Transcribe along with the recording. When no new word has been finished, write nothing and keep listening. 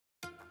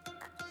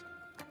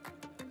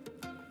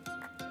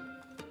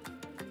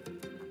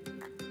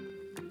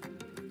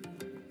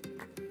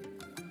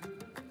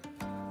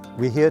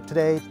We're here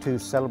today to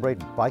celebrate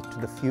Bike to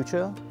the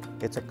Future.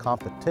 It's a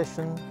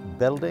competition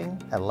building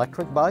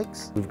electric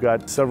bikes. We've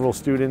got several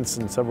students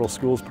and several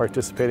schools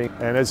participating,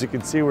 and as you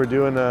can see, we're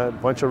doing a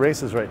bunch of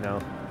races right now.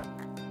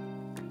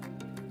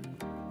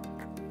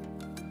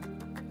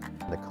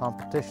 The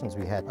competitions,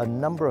 we had a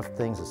number of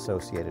things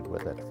associated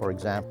with it. For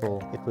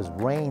example, it was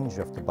range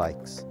of the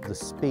bikes, the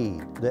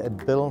speed, the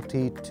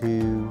ability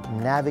to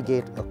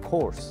navigate a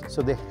course.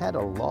 So they had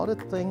a lot of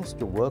things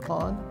to work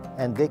on,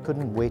 and they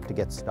couldn't wait to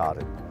get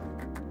started.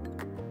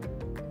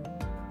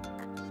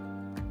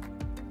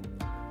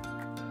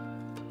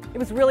 It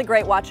was really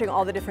great watching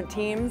all the different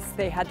teams.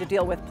 They had to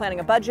deal with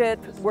planning a budget,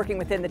 working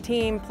within the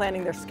team,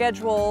 planning their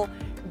schedule,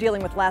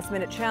 dealing with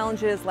last-minute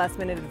challenges,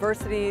 last-minute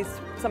adversities.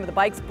 Some of the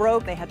bikes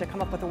broke. They had to come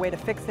up with a way to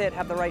fix it,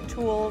 have the right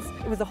tools.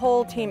 It was a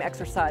whole team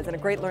exercise and a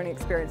great learning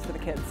experience for the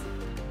kids.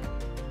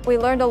 We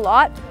learned a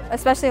lot,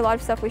 especially a lot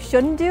of stuff we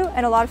shouldn't do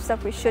and a lot of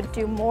stuff we should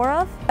do more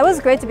of. It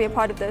was great to be a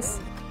part of this.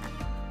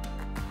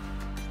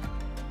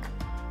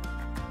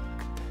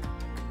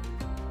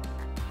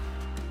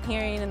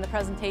 Hearing in the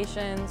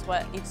presentations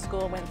what each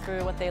school went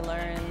through, what they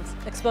learned,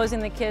 exposing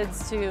the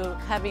kids to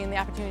having the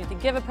opportunity to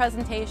give a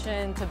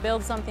presentation, to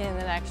build something and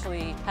then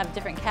actually have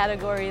different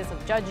categories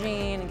of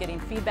judging and getting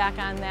feedback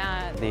on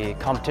that. The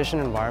competition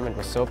environment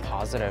was so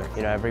positive.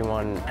 You know,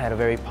 everyone had a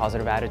very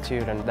positive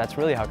attitude, and that's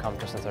really how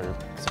competitions are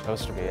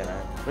supposed to be, and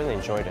I really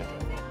enjoyed it.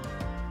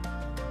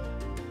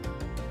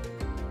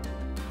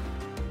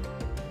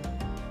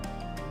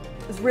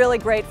 It was really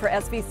great for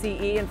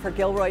SVCE and for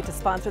Gilroy to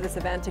sponsor this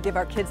event, to give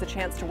our kids a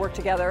chance to work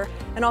together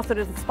and also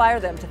to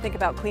inspire them to think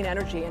about clean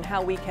energy and how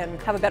we can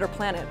have a better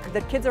planet. The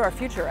kids are our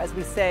future, as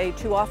we say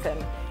too often,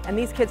 and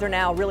these kids are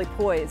now really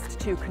poised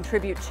to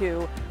contribute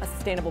to a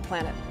sustainable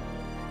planet.